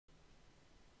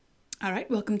All right,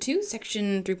 welcome to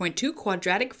section 3.2,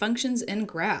 quadratic functions and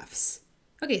graphs.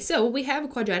 Okay, so we have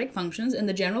quadratic functions and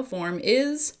the general form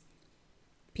is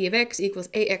p of x equals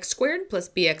ax squared plus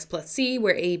bx plus c,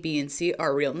 where a, b, and c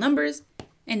are real numbers,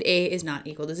 and a is not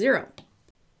equal to 0.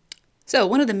 So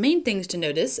one of the main things to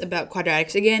notice about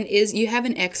quadratics, again, is you have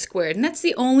an x squared, and that's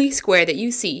the only square that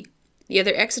you see. The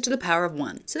other x is to the power of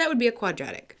 1, so that would be a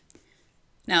quadratic.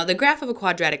 Now, the graph of a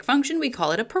quadratic function, we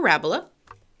call it a parabola.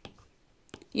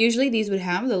 Usually these would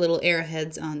have the little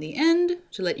arrowheads on the end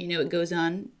to let you know it goes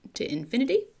on to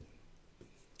infinity.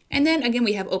 And then again,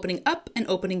 we have opening up and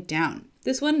opening down.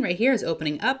 This one right here is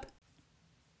opening up.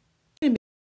 The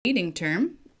leading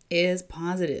term is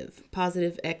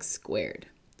positive x squared.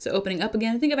 So opening up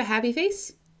again, think of a happy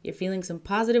face. You're feeling some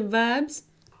positive vibes,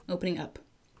 opening up.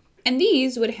 And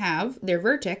these would have their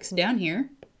vertex down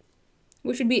here,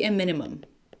 which would be a minimum.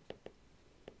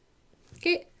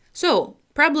 Okay, so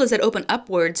parabolas that open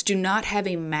upwards do not have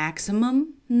a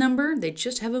maximum number, they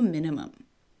just have a minimum.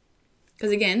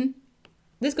 Because again,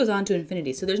 this goes on to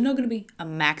infinity, so there's no going to be a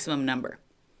maximum number.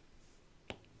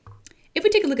 If we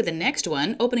take a look at the next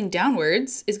one, opening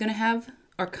downwards is going to have,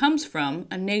 or comes from,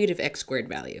 a negative x squared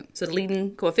value. So the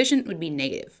leading coefficient would be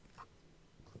negative.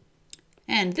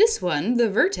 And this one, the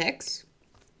vertex,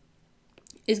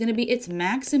 is going to be its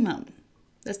maximum.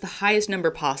 That's the highest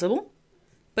number possible.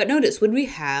 But notice, would we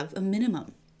have a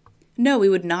minimum? No, we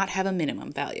would not have a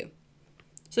minimum value.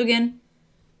 So again,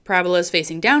 parabolas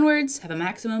facing downwards have a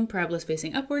maximum, parabolas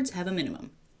facing upwards have a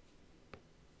minimum.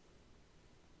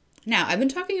 Now, I've been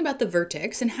talking about the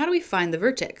vertex, and how do we find the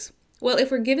vertex? Well,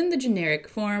 if we're given the generic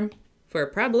form for a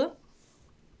parabola,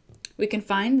 we can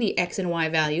find the x and y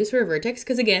values for a vertex,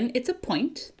 because again, it's a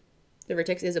point. The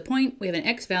vertex is a point. We have an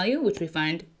x value, which we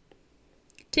find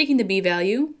taking the b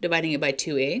value, dividing it by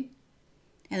 2a.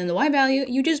 And then the y value,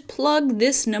 you just plug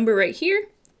this number right here.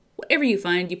 Whatever you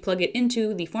find, you plug it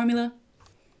into the formula,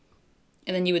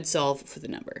 and then you would solve for the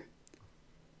number.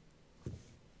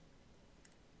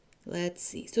 Let's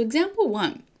see. So example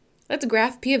 1. Let's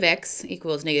graph p of x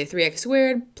equals negative 3x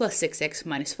squared plus 6x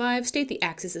minus 5. State the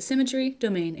axis of symmetry,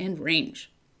 domain, and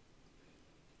range.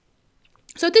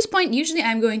 So at this point, usually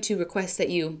I'm going to request that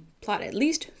you plot at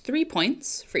least 3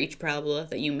 points for each parabola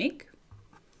that you make,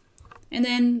 and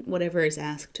then whatever is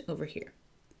asked over here.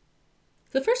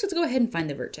 So first, let's go ahead and find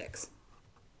the vertex.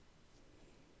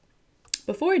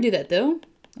 Before I do that though,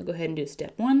 I'll go ahead and do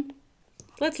step 1.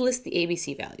 Let's list the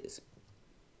ABC values.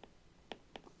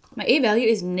 My a value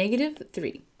is negative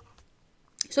 3.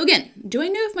 So again, do I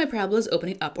know if my parabola is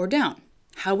opening up or down?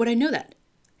 How would I know that?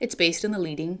 It's based on the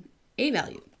leading a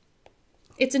value.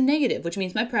 It's a negative, which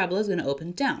means my parabola is going to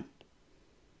open down.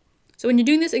 So when you're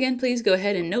doing this, again, please go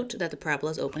ahead and note that the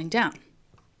parabola is opening down.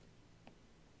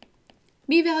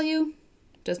 B value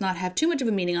does not have too much of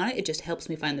a meaning on it. It just helps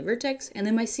me find the vertex. And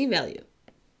then my C value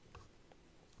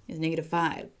is negative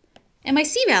 5. And my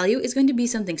C value is going to be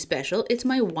something special. It's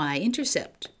my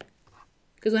y-intercept.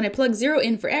 Because when I plug 0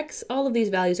 in for x, all of these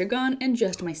values are gone and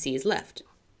just my C is left.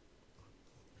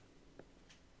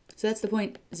 So that's the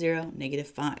point 0, negative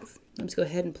 5. Let's go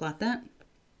ahead and plot that.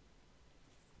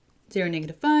 0,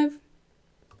 negative 5.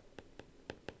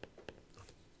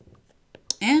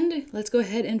 And let's go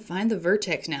ahead and find the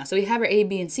vertex now. So we have our a,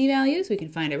 b, and c values. We can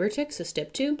find our vertex. So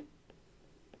step 2.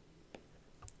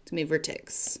 It's going to be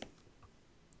vertex.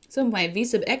 So my v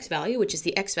sub x value, which is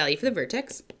the x value for the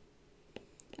vertex,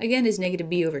 again is negative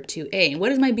b over 2a. And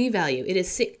what is my b value? It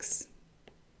is 6.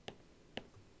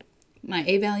 My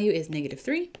a value is negative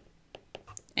 3.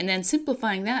 And then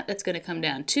simplifying that, that's going to come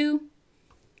down to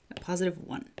a positive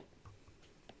 1.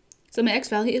 So my x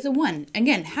value is a 1.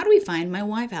 Again, how do we find my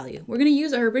y value? We're going to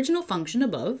use our original function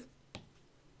above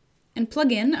and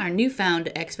plug in our newfound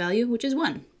x value, which is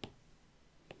 1.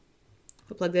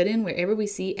 We'll plug that in wherever we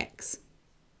see x.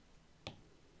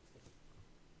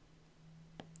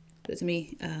 So it's going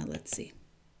to be, let's see,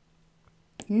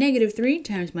 negative 3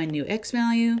 times my new x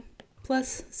value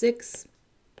plus 6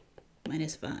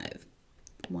 minus 5.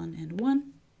 1 and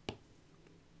 1.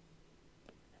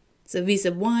 So v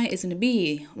sub y is going to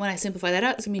be, when I simplify that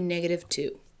out, it's going to be negative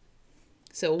 2.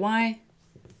 So y,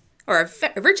 or our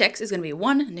vertex is going to be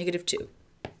 1, negative 2.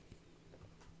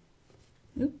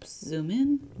 Oops, zoom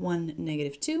in, 1,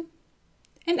 negative 2.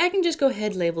 And I can just go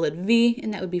ahead, label it v,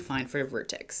 and that would be fine for a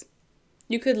vertex.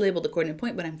 You could label the coordinate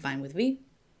point, but I'm fine with v.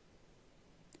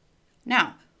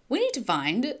 Now, we need to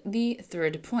find the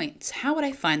third point. How would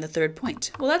I find the third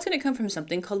point? Well, that's going to come from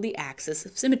something called the axis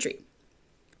of symmetry.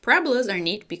 Parabolas are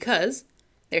neat because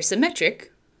they're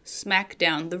symmetric, smack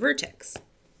down the vertex.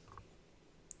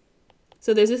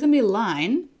 So there's going to be a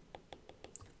line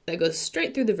that goes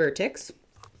straight through the vertex,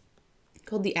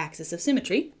 called the axis of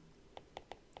symmetry.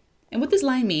 And what this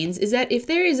line means is that if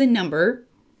there is a number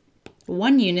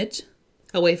 1 unit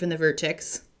away from the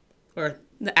vertex, or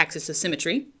the axis of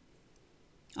symmetry,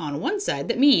 on one side,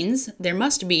 that means there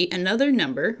must be another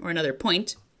number, or another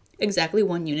point, exactly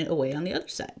 1 unit away on the other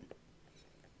side.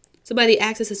 So by the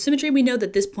axis of symmetry, we know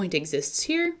that this point exists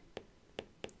here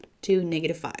to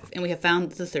 -5, and we have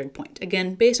found the third point,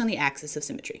 again, based on the axis of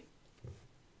symmetry.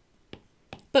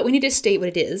 But we need to state what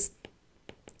it is.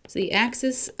 So the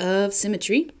axis of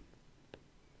symmetry,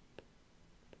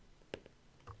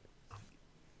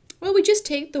 well, we just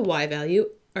take the y value,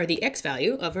 or the x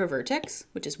value of our vertex,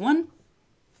 which is 1,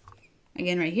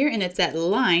 again right here, and it's that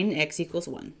line x equals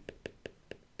 1.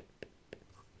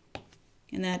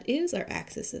 And that is our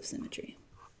axis of symmetry.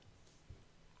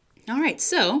 All right,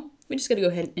 so we just got to go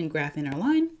ahead and graph in our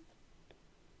line.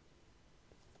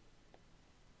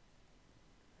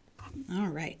 All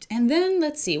right, and then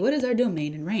let's see, what is our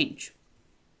domain and range?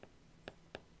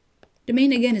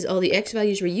 Domain, again, is all the x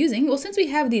values we're using. Well, since we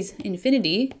have these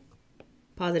infinity,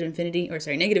 negative infinity,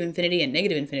 and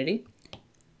negative infinity,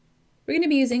 we're going to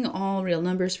be using all real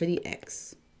numbers for the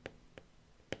x.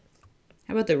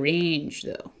 How about the range,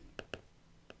 though?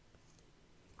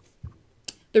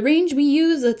 The range we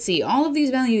use, let's see, all of these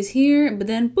values here, but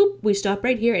then, boop, we stop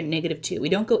right here at -2. We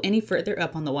don't go any further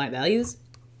up on the y values.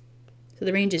 So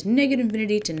the range is negative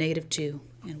infinity to -2,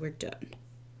 and we're done.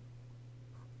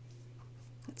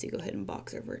 Let's see, go ahead and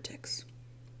box our vertex.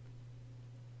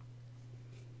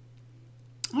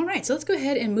 All right, so let's go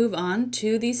ahead and move on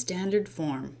to the standard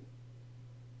form.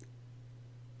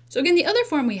 So again, the other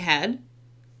form we had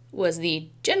was the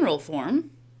general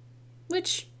form,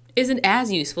 which isn't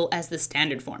as useful as the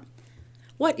standard form.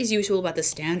 What is useful about the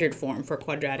standard form for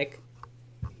quadratic?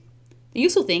 The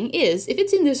useful thing is, if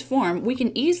it's in this form, we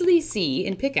can easily see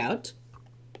and pick out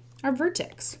our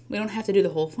vertex. We don't have to do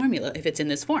the whole formula if it's in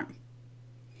this form.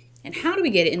 And how do we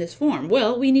get it in this form?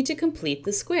 Well, we need to complete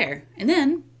the square, and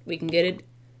then we can get it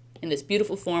in this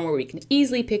beautiful form where we can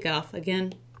easily pick off,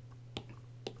 again,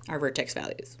 our vertex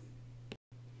values.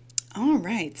 All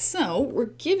right, so we're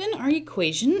given our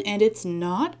equation and it's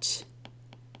not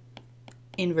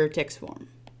in vertex form.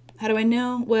 How do I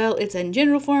know? Well, it's in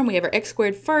general form. We have our x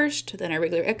squared first, then our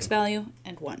regular x value,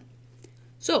 and 1.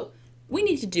 So we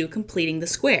need to do completing the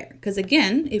square, because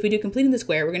again, if we do completing the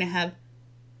square, we're going to have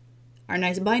our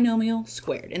nice binomial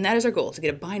squared, and that is our goal, to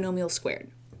get a binomial squared.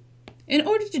 In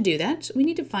order to do that, we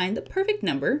need to find the perfect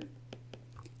number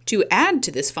to add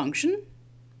to this function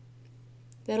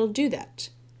that'll do that.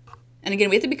 And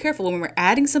again, we have to be careful when we're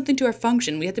adding something to our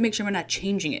function, we have to make sure we're not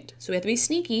changing it. So we have to be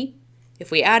sneaky. If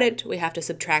we add it, we have to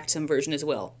subtract some version as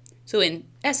well. So in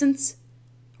essence,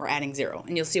 we're adding 0,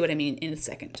 and you'll see what I mean in a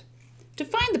second. To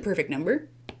find the perfect number,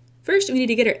 first we need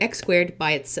to get our x squared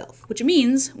by itself, which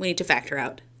means we need to factor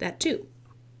out that 2.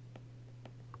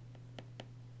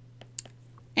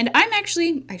 And I'm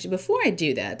actually before I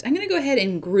do that, I'm going to go ahead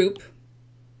and group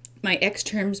my x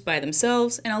terms by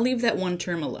themselves, and I'll leave that one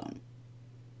term alone.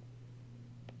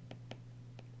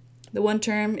 The one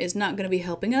term is not going to be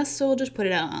helping us, so we'll just put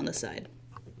it out on the side.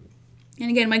 And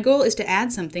again, my goal is to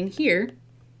add something here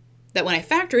that when I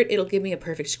factor it, it'll give me a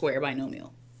perfect square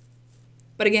binomial.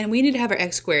 But again, we need to have our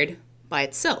x squared by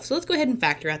itself, so let's go ahead and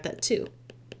factor out that 2.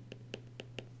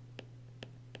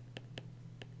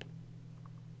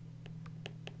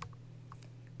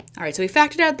 All right, so we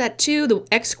factored out that 2. The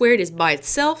x squared is by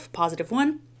itself,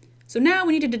 +1. So now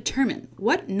we need to determine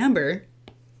what number,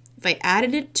 if I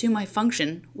added it to my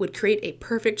function, would create a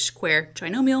perfect square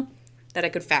trinomial that I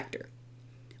could factor.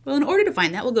 Well, in order to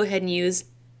find that, we'll go ahead and use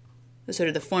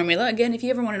the formula. Again, if you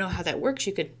ever want to know how that works,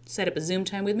 you could set up a Zoom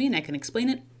time with me and I can explain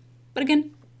it. But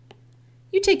again,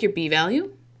 you take your b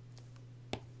value,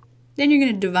 then you're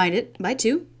going to divide it by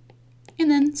 2, and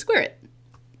then square it.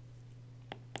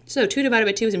 So 2 divided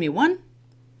by 2 is going to be 1,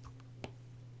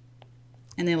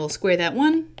 and then we'll square that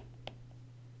 1,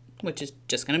 which is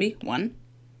just going to be 1.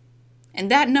 And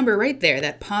that number right there,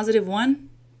 that +1,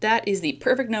 that is the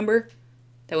perfect number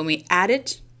that when we add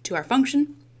it to our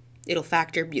function, it'll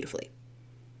factor beautifully.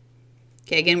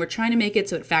 Okay, again, we're trying to make it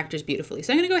so it factors beautifully.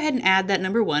 So I'm going to go ahead and add that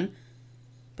number 1,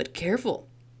 but careful.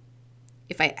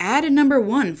 If I add a number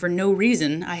 1 for no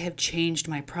reason, I have changed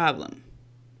my problem.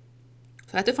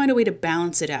 So I have to find a way to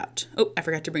balance it out. Oh, I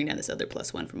forgot to bring down this other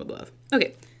 +1 from above.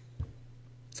 Okay,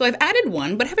 so I've added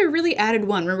 1, but have I really added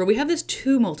 1? Remember, we have this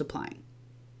 2 multiplying.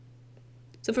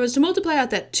 So if I was to multiply out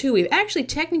that 2, we've actually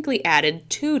technically added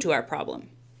 2 to our problem.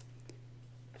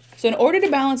 So in order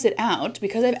to balance it out,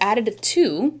 because I've added a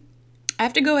 2, I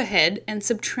have to go ahead and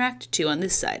subtract 2 on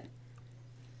this side.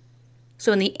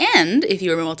 So in the end, if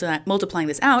you were multiplying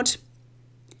this out,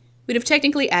 we'd have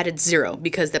technically added 0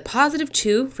 because the positive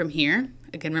 2 from here,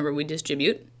 again, remember we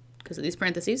distribute because of these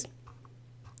parentheses,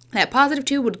 that positive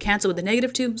 2 would cancel with the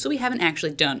negative 2, so we haven't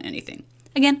actually done anything.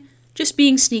 Again, just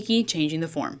being sneaky, changing the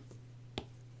form.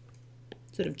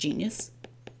 Sort of genius.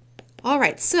 All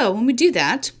right, so when we do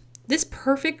that, this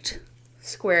perfect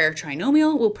square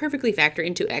trinomial will perfectly factor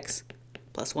into x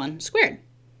plus 1 squared.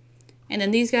 And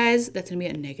then these guys, that's going to be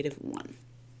a negative 1.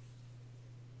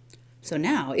 So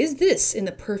now, is this in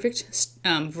the perfect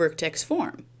vertex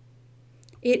form?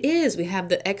 It is. We have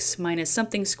the x minus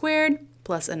something squared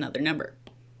plus another number.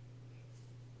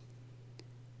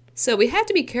 So we have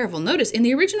to be careful. Notice in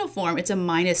the original form, it's a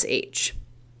minus h.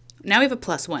 Now we have a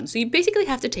plus 1. So you basically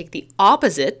have to take the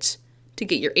opposite to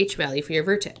get your h value for your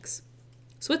vertex.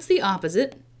 So what's the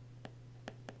opposite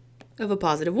of a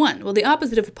positive 1? Well, the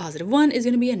opposite of a positive 1 is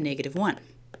going to be a negative 1.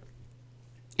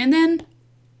 And then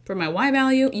for my y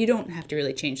value, you don't have to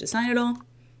really change the sign at all.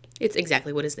 It's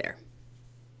exactly what is there,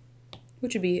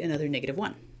 which would be another negative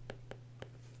 1.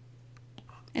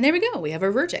 And there we go. We have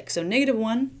our vertex. So negative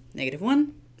 1,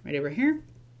 right over here.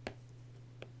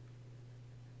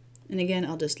 And again,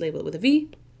 I'll just label it with a V.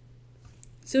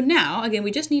 So now, again,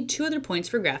 we just need 2 other points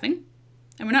for graphing.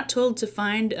 And we're not told to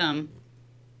find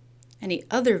any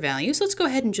other value. So let's go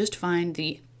ahead and just find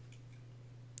the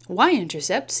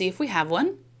y-intercept, see if we have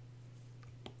one.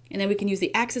 And then we can use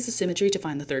the axis of symmetry to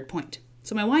find the third point.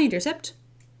 So my y-intercept,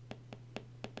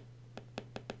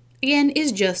 again,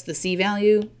 is just the c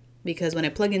value, because when I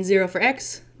plug in 0 for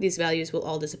x, these values will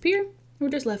all disappear. We're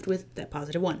just left with that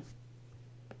positive 1.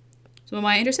 So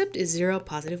my y-intercept is 0,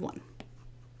 positive 1.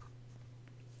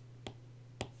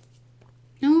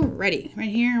 Alrighty, right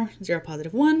here, 0,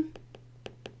 positive 1.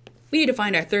 We need to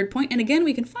find our third point, and again,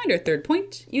 we can find our third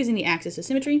point using the axis of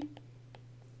symmetry,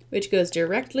 which goes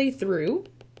directly through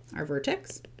our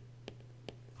vertex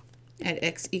at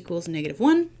x equals negative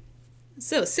 1.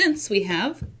 So since we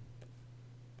have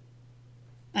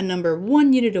a number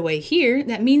 1 unit away here,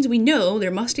 that means we know there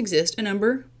must exist a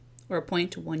number or a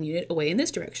point 1 unit away in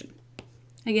this direction.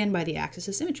 Again, by the axis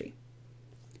of symmetry.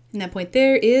 And that point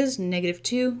there is negative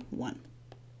 2, 1.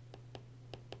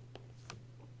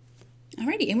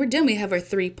 Alrighty, and we're done. We have our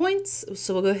 3 points.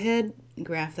 So we'll go ahead and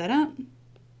graph that out.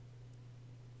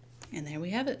 And there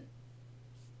we have it.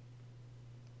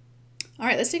 All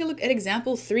right, let's take a look at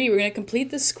example 3. We're going to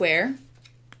complete the square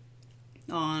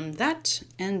on that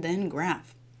and then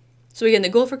graph. So again, the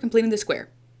goal for completing the square,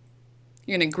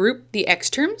 you're going to group the x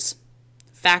terms,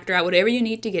 factor out whatever you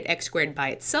need to get x squared by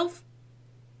itself,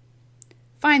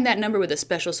 find that number with a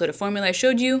special sort of formula I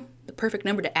showed you, the perfect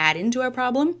number to add into our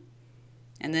problem,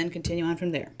 and then continue on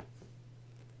from there.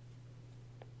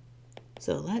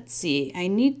 So let's see, I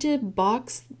need to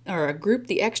box or group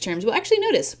the x terms. Well, actually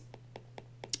notice,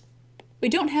 we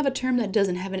don't have a term that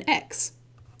doesn't have an x.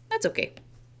 That's okay.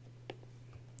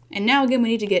 And now again, we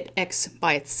need to get x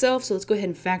by itself, so let's go ahead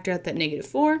and factor out that negative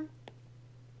 4.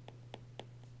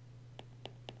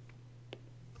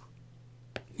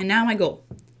 And now my goal.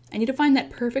 I need to find that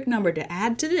perfect number to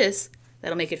add to this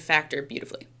that'll make it factor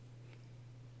beautifully.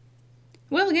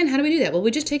 Well, again, how do we do that? Well,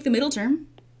 we just take the middle term,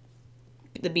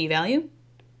 the b value,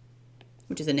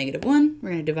 which is a negative 1. We're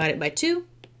going to divide it by 2,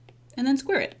 and then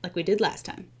square it like we did last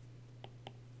time.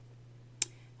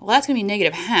 Well, that's going to be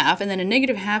negative half, and then a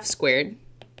negative half squared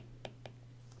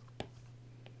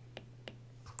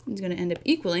is going to end up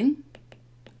equaling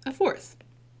a fourth.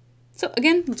 So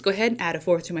again, let's go ahead and add a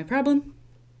fourth to my problem.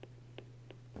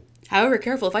 However,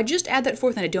 careful, if I just add that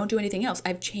fourth and I don't do anything else,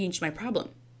 I've changed my problem.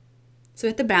 So we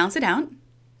have to balance it out.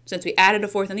 Since we added a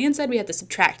fourth on the inside, we have to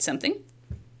subtract something.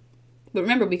 But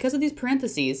remember, because of these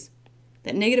parentheses,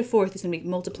 that negative fourth is going to be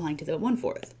multiplying to the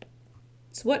 1/4.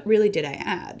 So what really did I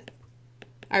add?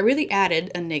 I really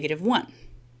added a negative 1.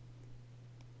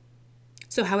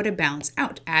 So how would I balance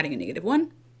out adding a negative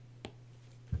 1?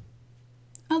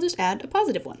 I'll just add a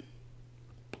positive 1.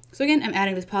 So again, I'm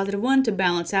adding this positive 1 to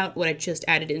balance out what I just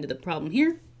added into the problem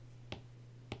here.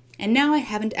 And now I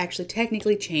haven't actually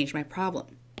technically changed my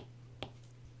problem.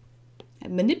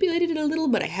 I've manipulated it a little,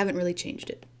 but I haven't really changed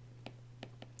it.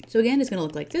 So again, it's going to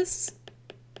look like this.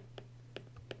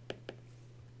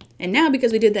 And now,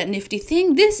 because we did that nifty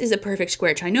thing, this is a perfect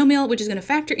square trinomial, which is going to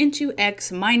factor into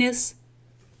x minus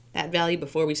that value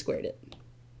before we squared it.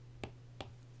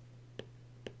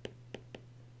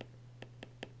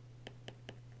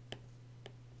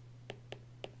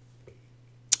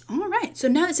 All right, so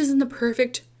now this is in the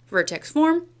perfect vertex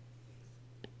form.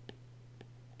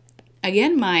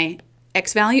 Again, my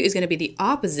x value is going to be the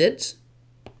opposite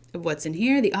of what's in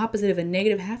here. The opposite of a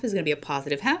negative half is going to be a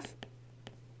positive half.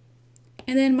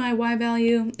 And then my y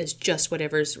value is just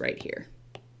whatever's right here.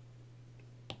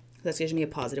 That's going to be a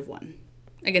positive 1.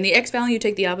 Again, the x value, you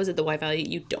take the opposite, the y value,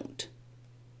 you don't.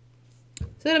 So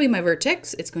that'll be my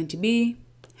vertex. It's going to be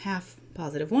half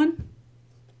positive 1.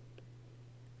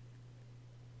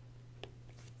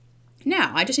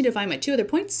 Now, I just need to find my 2 other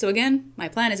points. So again, my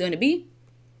plan is going to be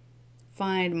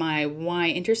find my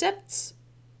y-intercepts,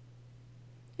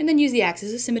 and then use the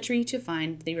axis of symmetry to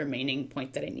find the remaining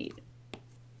point that I need.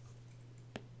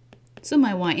 So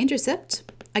my y-intercept,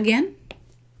 again,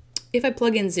 if I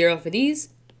plug in 0 for these,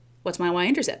 what's my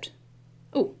y-intercept?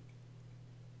 Oh,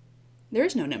 there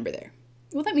is no number there.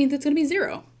 Well, that means it's going to be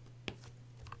 0.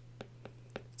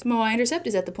 So my y-intercept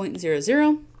is at the point 0,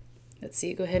 0. Let's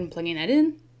see, go ahead and plug that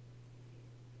in.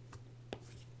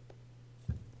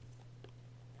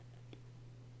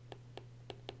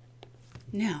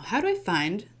 Now, how do I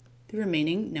find the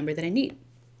remaining number that I need?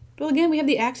 Well, again, we have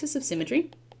the axis of symmetry.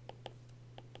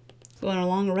 Going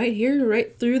along right here,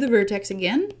 right through the vertex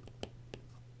again.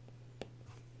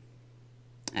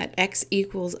 At x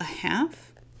equals a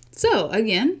half. So,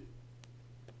 again,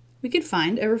 we can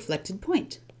find a reflected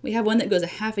point. We have one that goes a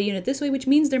half a unit this way, which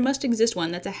means there must exist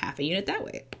one that's a half a unit that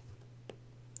way.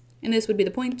 And this would be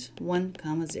the point 1,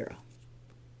 0.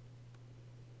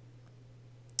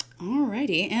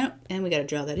 Alrighty, and we got to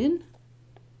draw that in.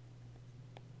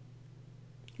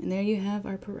 And there you have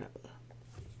our parabola.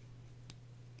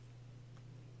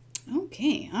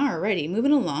 Okay, alrighty,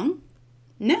 moving along.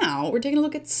 Now we're taking a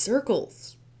look at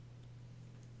circles.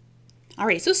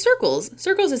 Alrighty, so circles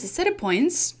is a set of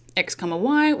points, x,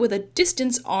 y, with a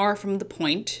distance r from the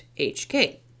point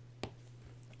hk.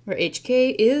 Where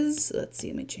hk is, let's see,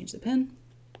 let me change the pen.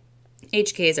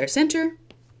 hk is our center,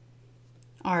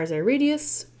 r is our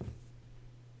radius,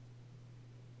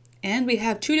 and we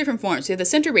have 2 different forms. We have the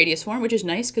center radius form, which is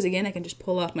nice because again I can just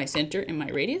pull off my center and my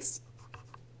radius.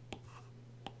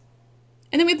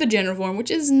 And then we have the general form, which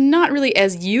is not really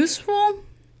as useful,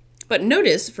 but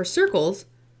notice for circles,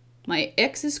 my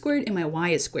x is squared and my y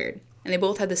is squared, and they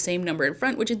both have the same number in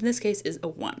front, which in this case is a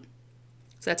 1.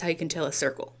 So that's how you can tell a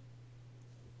circle.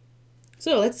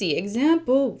 So let's see,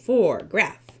 example 4,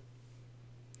 graph.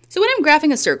 So when I'm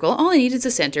graphing a circle, all I need is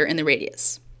the center and the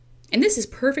radius. And this is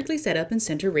perfectly set up in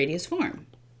center radius form.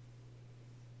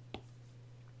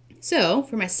 So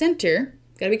for my center,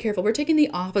 gotta be careful, we're taking the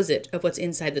opposite of what's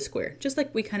inside the square, just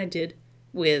like we kind of did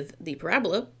with the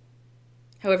parabola.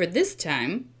 However, this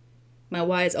time, my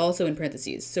y is also in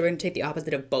parentheses, so we're gonna take the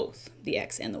opposite of both, the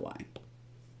x and the y.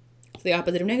 So the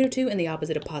opposite of -2 and the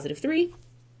opposite of +3.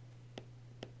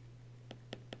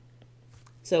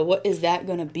 So what is that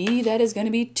gonna be? That is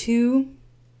gonna be 2,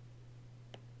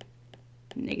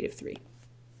 -3.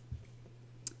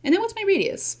 And then what's my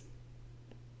radius?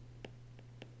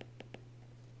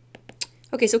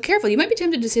 Okay, so careful, you might be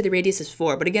tempted to say the radius is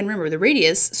 4, but again, remember, the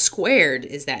radius squared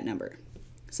is that number.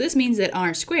 So this means that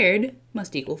r squared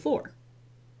must equal 4.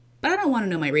 But I don't want to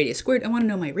know my radius squared, I want to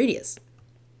know my radius.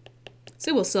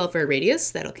 So we'll solve for a radius,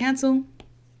 that'll cancel.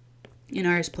 And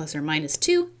r is plus or minus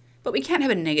 2, but we can't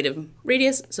have a negative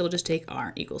radius, so we'll just take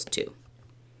r equals 2.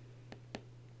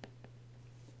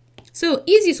 So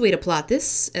easiest way to plot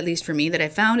this, at least for me, that I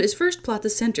found is first plot the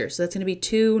center. So that's going to be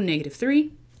 2,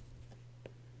 -3.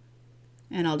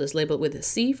 And I'll just label it with a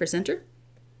C for center.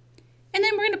 And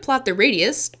then we're going to plot the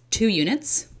radius, 2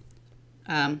 units.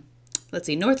 Let's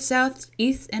see, north, south,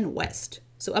 east, and west.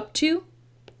 So up 2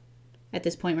 at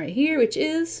this point right here, which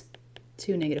is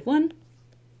 2, -1.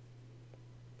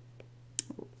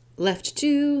 Left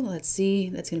 2, let's see,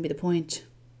 that's going to be the point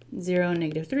 0,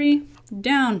 -3.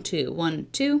 Down to 1,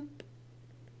 2.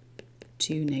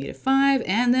 2, -5,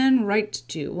 and then right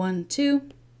to 1, 2,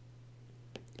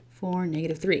 4,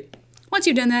 -3. Once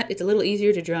you've done that, it's a little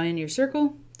easier to draw in your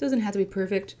circle. Doesn't have to be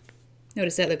perfect.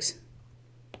 Notice that looks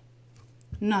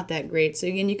not that great. So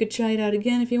again, you could try it out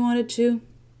again if you wanted to.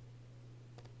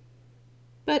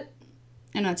 But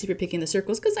I'm not super picky in the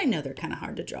circles because I know they're kind of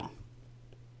hard to draw.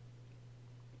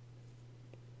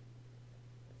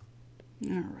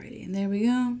 Alrighty, and there we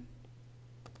go.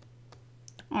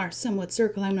 Our somewhat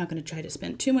circle. I'm not going to try to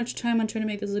spend too much time on trying to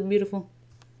make this look beautiful.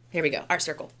 Here we go, our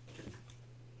circle.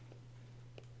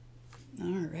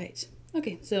 All right.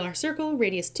 Okay, so our circle,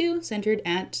 radius 2, centered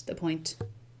at the point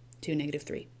 2,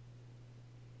 -3.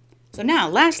 So now,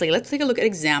 lastly, let's take a look at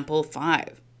example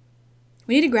 5.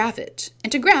 We need to graph it.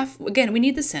 And to graph, again, we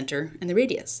need the center and the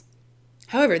radius.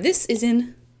 However, this is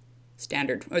in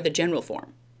standard, or the general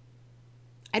form.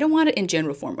 I don't want it in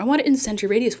general form. I want it in center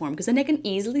radius form because then I can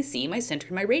easily see my center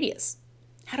and my radius.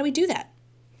 How do we do that?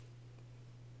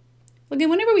 Well, again,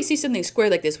 whenever we see something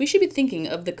squared like this, we should be thinking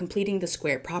of the completing the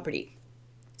square property.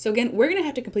 So again, we're going to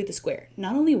have to complete the square,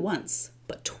 not only once,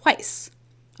 but twice.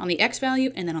 on the x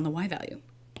value and then on the y value.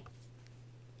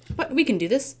 But we can do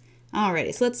this.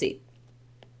 Alrighty, so let's see.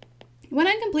 When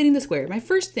I'm completing the square, my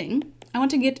first thing, I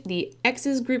want to get the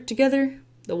x's grouped together,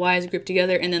 the y's grouped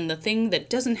together, and then the thing that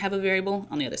doesn't have a variable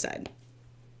on the other side.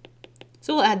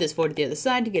 So we'll add this 4 to the other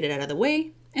side to get it out of the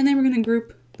way, and then we're going to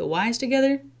group the y's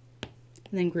together,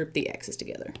 and then group the x's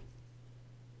together.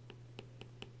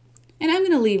 And I'm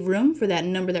going to leave room for that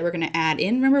number that we're going to add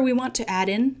in. Remember, we want to add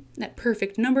in that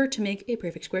perfect number to make a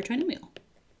perfect square trinomial.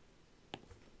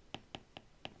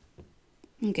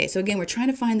 Okay, so again, we're trying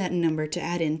to find that number to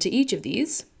add in to each of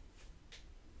these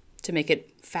to make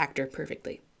it factor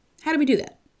perfectly. How do we do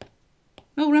that?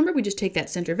 Well, remember, we just take that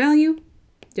center value,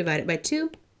 divide it by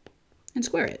 2, and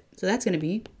square it. So that's going to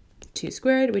be 2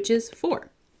 squared, which is 4.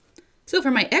 So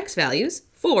for my x values,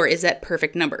 4 is that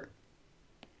perfect number.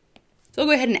 So I'll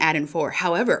go ahead and add in 4.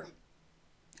 However,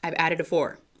 I've added a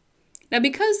 4. Now,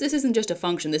 because this isn't just a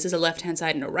function, this is a left-hand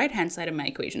side and a right-hand side of my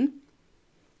equation,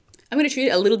 I'm going to treat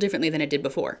it a little differently than I did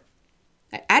before.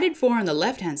 I added 4 on the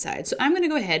left-hand side, so I'm going to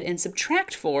go ahead and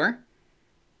subtract 4.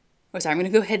 I'm going to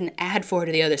go ahead and add 4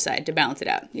 to the other side to balance it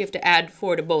out. You have to add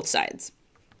 4 to both sides.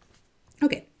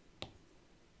 Okay.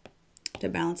 To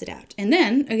balance it out. And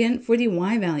then, again, for the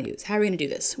y values, how are we going to do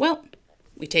this? Well,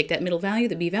 we take that middle value,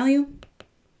 the b value,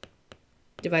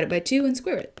 divide it by 2, and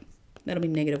square it. That'll be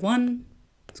 -1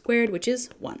 squared, which is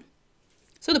 1.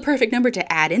 So the perfect number to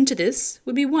add into this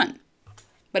would be 1.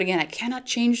 But again, I cannot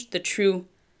change the true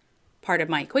part of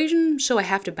my equation, so I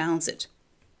have to balance it.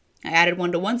 I added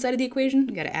 1 to one side of the equation,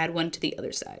 you got to add 1 to the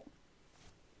other side.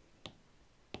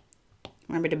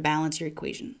 Remember to balance your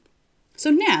equation. So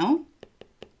now,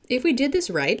 if we did this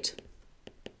right,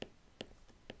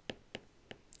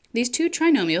 these two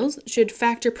trinomials should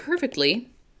factor perfectly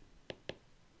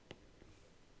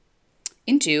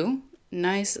into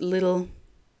nice little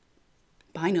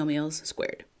binomials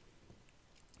squared.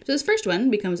 So this first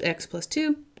one becomes x plus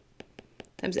 2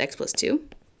 times x plus 2,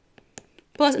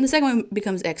 plus, and the second one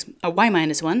becomes y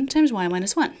minus 1 times y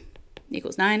minus 1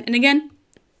 equals 9. And again,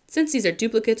 since these are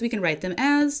duplicates, we can write them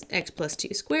as x plus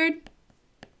 2 squared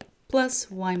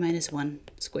plus y minus 1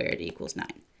 squared equals 9.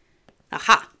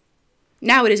 Aha!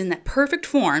 Now it is in that perfect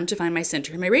form to find my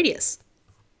center and my radius.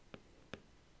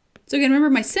 So again, remember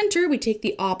my center, we take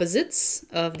the opposites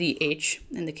of the h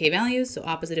and the k values, so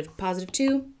opposite of positive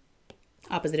 2,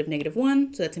 opposite of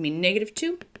 -1, so that's going to be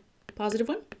 -2, positive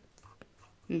 1.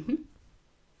 And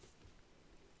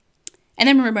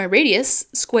then remember my radius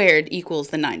squared equals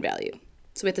the 9 value.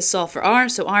 So we have to solve for r,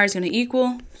 so r is going to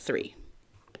equal 3.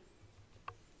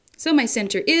 So my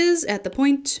center is at the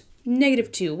point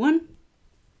 -2, 1.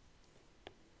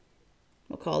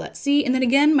 We'll call that C. And then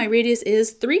again, my radius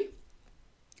is 3.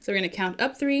 So we're going to count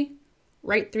up 3,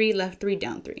 right 3, left 3,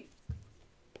 down 3.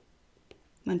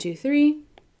 1, 2, 3.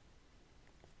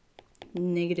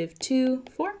 -2,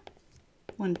 4.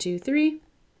 1, 2, 3.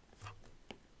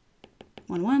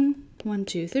 1, 1. 1,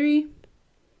 2, 3.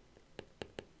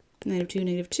 -2,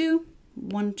 -2.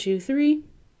 1, 2, 3.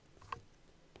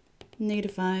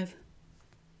 -5.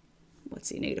 Let's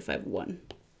see, -5, 1.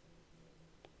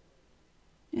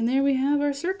 And there we have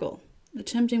our circle.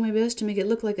 Attempting my best to make it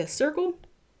look like a circle.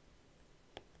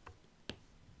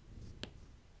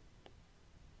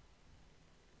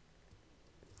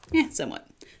 Yeah, somewhat.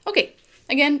 Okay,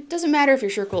 again, doesn't matter if your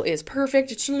circle is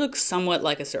perfect, it should look somewhat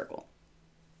like a circle.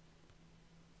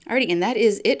 Alrighty, and that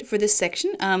is it for this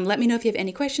section. Let me know if you have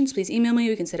any questions. Please email me.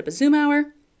 We can set up a Zoom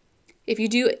hour. If you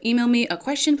do email me a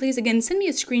question, please, again, send me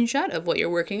a screenshot of what you're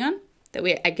working on. That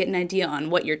way I get an idea on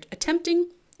what you're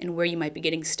attempting and where you might be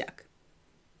getting stuck.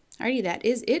 Alrighty, that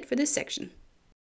is it for this section.